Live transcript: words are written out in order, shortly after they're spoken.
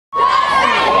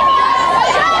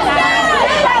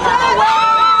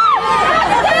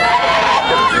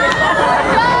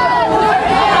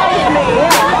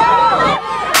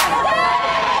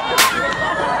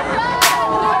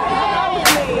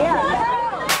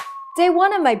Day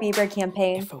 1 of my Bieber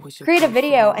campaign, create a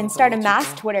video and start a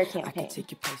mass Twitter campaign.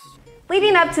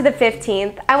 Leading up to the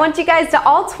 15th, I want you guys to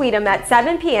all tweet him at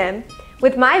 7 p.m.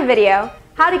 with my video,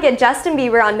 How to Get Justin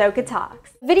Bieber on NOCCA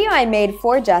Talks. The video I made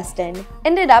for Justin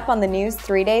ended up on the news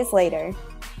 3 days later.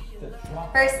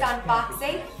 First on Fox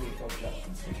 8,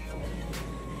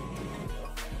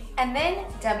 and then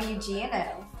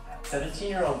WGNO.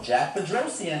 17-year-old Jack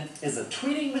Bedrosian is a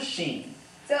tweeting machine.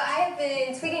 So I have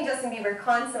been tweeting Justin Bieber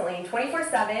constantly,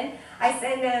 24/7. I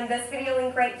send him this video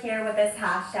link right here with this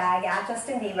hashtag,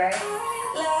 @JustinBieber.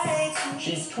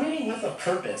 She's tweeting with a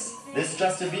purpose. This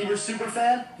Justin Bieber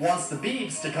superfan wants the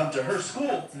Biebs to come to her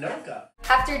school, NOCCA.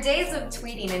 After days of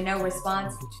tweeting and no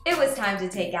response, it was time to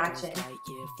take action.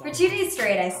 For 2 days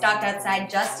straight, I stalked outside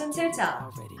Justin's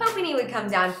hotel, hoping he would come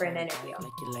down for an interview.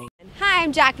 Hi,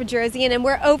 I'm Jack Bedrosian, and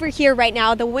we're over here right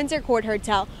now at the Windsor Court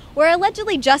Hotel, where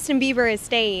allegedly Justin Bieber is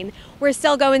staying. We're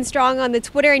still going strong on the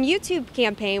Twitter and YouTube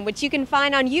campaign, which you can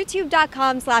find on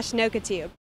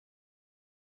youtube.com/NOCCATube.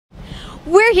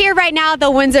 We're here right now at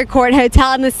the Windsor Court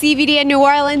Hotel in the CBD in New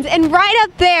Orleans, and right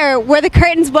up there where the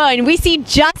curtain's blowing, we see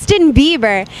Justin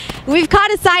Bieber. We've caught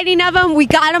a sighting of him, we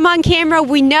got him on camera,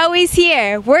 we know he's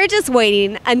here. We're just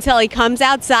waiting until he comes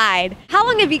outside. How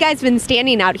long have you guys been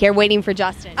standing out here waiting for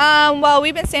Justin? Well,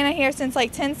 we've been standing here since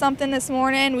like 10 something this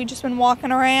morning. We've just been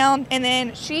walking around, and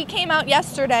then she came out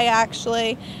yesterday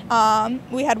actually.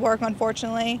 We had work,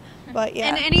 unfortunately. But yeah.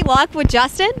 And any luck with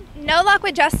Justin? No luck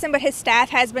with Justin, but his staff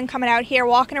has been coming out here,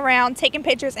 walking around, taking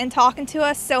pictures and talking to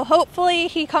us, so hopefully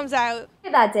he comes out.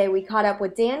 That day we caught up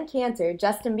with Dan Cantor,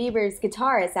 Justin Bieber's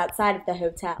guitarist, outside of the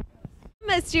hotel.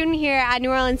 I'm a student here at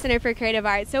New Orleans Center for Creative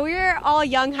Arts, so we're all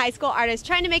young high school artists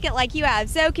trying to make it like you have.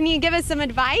 So can you give us some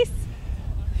advice?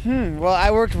 Well,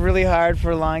 I worked really hard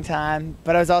for a long time,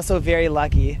 but I was also very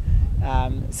lucky.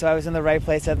 So I was in the right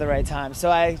place at the right time. So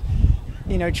I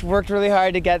worked really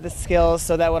hard to get the skills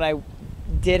so that when I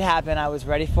did happen, I was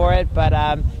ready for it. But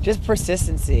just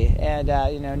persistency and,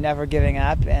 never giving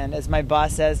up. And as my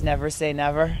boss says, never say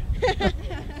never.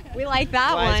 We like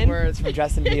that one. Wise words from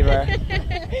Justin Bieber.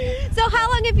 So how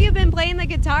long have you been playing the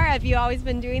guitar? Have you always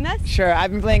been doing this? Sure,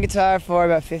 I've been playing guitar for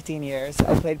about 15 years.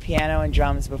 I played piano and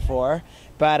drums before.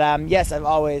 But yes, I've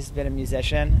always been a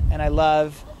musician, and I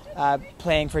love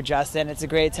playing for Justin. It's a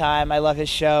great time. I love his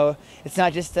show. It's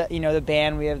not just the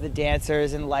band. We have the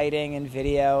dancers and lighting and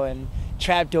video and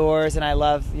trapdoors, and I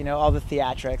love all the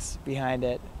theatrics behind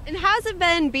it. And how's it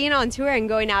been being on tour and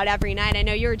going out every night? I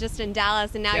know you were just in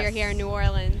Dallas and now You're here in New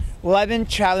Orleans. Well, I've been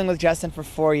traveling with Justin for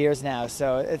 4 years now,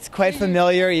 so it's quite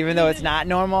familiar, even though it's not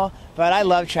normal. But I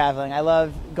love traveling. I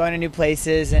love going to new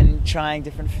places and trying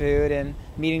different food and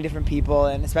meeting different people,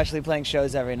 and especially playing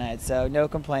shows every night. So no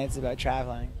complaints about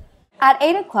traveling. At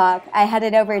 8 o'clock, I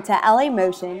headed over to LA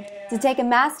Motion to take a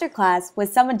master class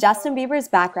with some of Justin Bieber's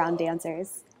background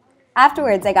dancers.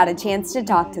 Afterwards, I got a chance to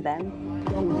talk to them.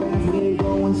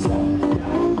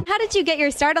 How did you get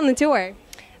your start on the tour?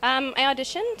 I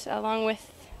auditioned along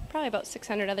with probably about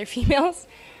 600 other females,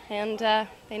 and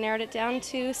they narrowed it down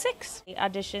to 6. The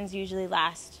auditions usually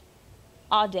last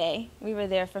all day. We were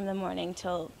there from the morning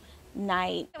till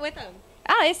night. With them?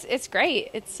 Oh, it's great.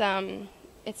 It's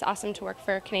awesome to work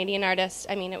for a Canadian artist.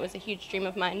 I mean, it was a huge dream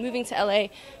of mine, moving to LA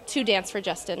to dance for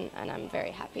Justin, and I'm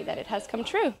very happy that it has come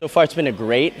true. So far, it's been a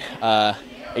great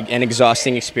and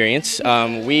exhausting experience.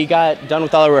 We got done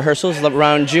with all our rehearsals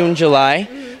around June, July.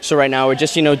 So right now we're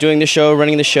just, doing the show,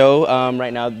 running the show.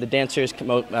 Right now the dancers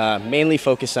mainly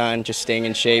focus on just staying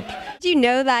in shape. Did you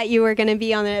know that you were going to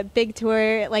be on a big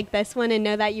tour like this one and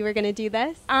know that you were going to do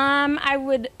this?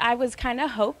 I was kind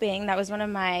of hoping. That was one of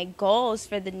my goals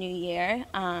for the new year.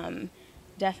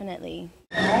 Definitely.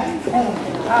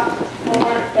 Up,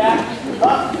 forward, back,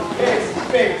 up,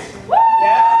 face.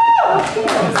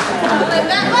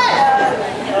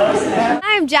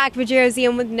 I'm Jack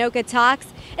Bedrosian with NOCCA Talks.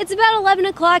 It's about 11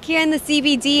 o'clock here in the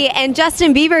CBD, and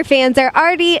Justin Bieber fans are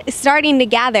already starting to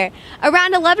gather.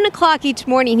 Around 11 o'clock each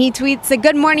morning, he tweets a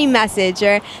good morning message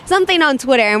or something on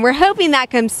Twitter, and we're hoping that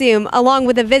comes soon, along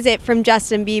with a visit from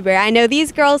Justin Bieber. I know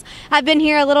these girls have been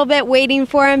here a little bit waiting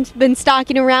for him, been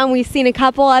stalking around. We've seen a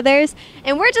couple others,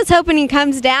 and we're just hoping he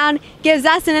comes down, gives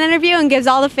us an interview, and gives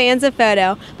all the fans a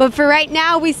photo. But for right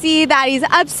now, we see that he's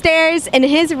upstairs in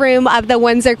his room of the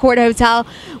Windsor Court Hotel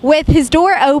with his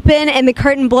door open and the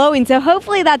curtain blowing, so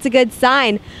hopefully that's a good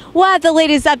sign. We'll have the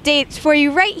latest updates for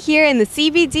you right here in the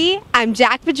CBD. I'm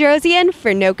Jack Bedrosian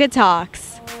for NOCCA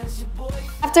Talks.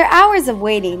 After hours of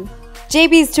waiting,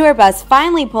 JB's tour bus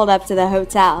finally pulled up to the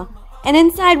hotel, and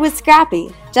inside was Scrappy,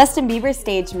 Justin Bieber's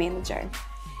stage manager.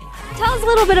 Tell us a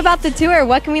little bit about the tour.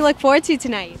 What can we look forward to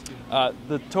tonight?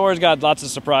 The tour's got lots of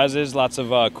surprises, lots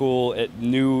of cool,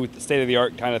 new,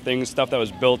 state-of-the-art kind of things, stuff that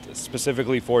was built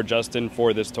specifically for Justin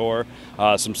for this tour.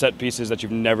 Some set pieces that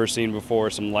you've never seen before,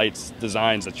 some lights,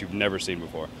 designs that you've never seen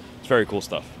before. It's very cool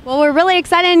stuff. Well, we're really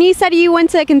excited. And you said you went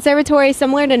to a conservatory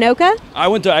similar to NOCCA? I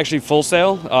went to actually Full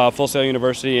Sail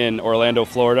University in Orlando,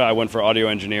 Florida. I went for audio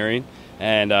engineering,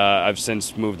 and I've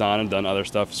since moved on and done other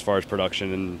stuff as far as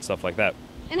production and stuff like that.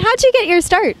 And how'd you get your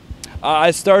start?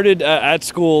 I started at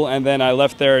school, and then I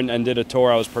left there and did a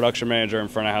tour. I was production manager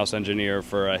and front of house engineer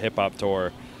for a hip hop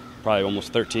tour probably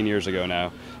almost 13 years ago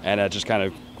now, and I just kind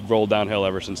of rolled downhill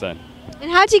ever since then. And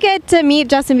how'd you get to meet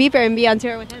Justin Bieber and be on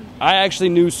tour with him? I actually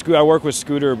knew I worked with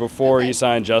Scooter before he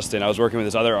signed Justin. I was working with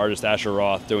this other artist, Asher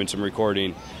Roth, doing some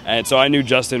recording, and so I knew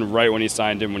Justin right when he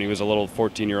signed him when he was a little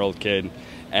 14-year-old kid.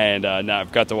 And now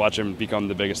I've got to watch him become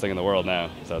the biggest thing in the world now.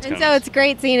 So it's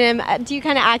great seeing him. Do you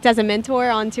kind of act as a mentor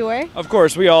on tour? Of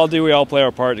course, we all do. We all play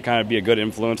our part to kind of be a good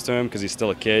influence to him because he's still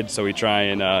a kid. So we try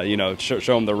and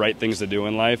show him the right things to do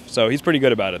in life. So he's pretty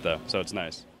good about it though. So it's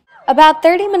nice. About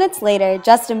 30 minutes later,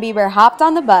 Justin Bieber hopped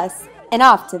on the bus and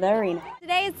off to the arena.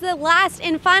 Today is the last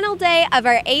and final day of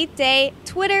our 8-day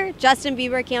Twitter Justin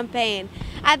Bieber campaign.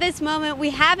 At this moment, we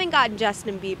haven't gotten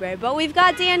Justin Bieber, but we've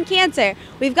got Dan Cantor.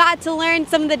 We've got to learn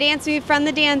some of the dance moves from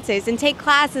the dancers and take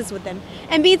classes with them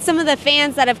and meet some of the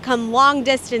fans that have come long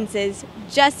distances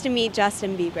just to meet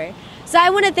Justin Bieber. So I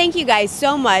want to thank you guys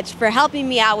so much for helping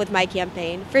me out with my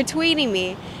campaign, for tweeting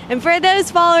me, and for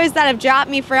those followers that have dropped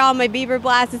me for all my Bieber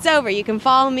blasts. It's over. You can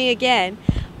follow me again.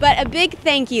 But a big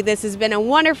thank you. This has been a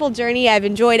wonderful journey. I've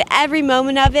enjoyed every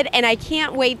moment of it, and I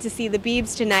can't wait to see the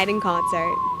Biebs tonight in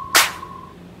concert.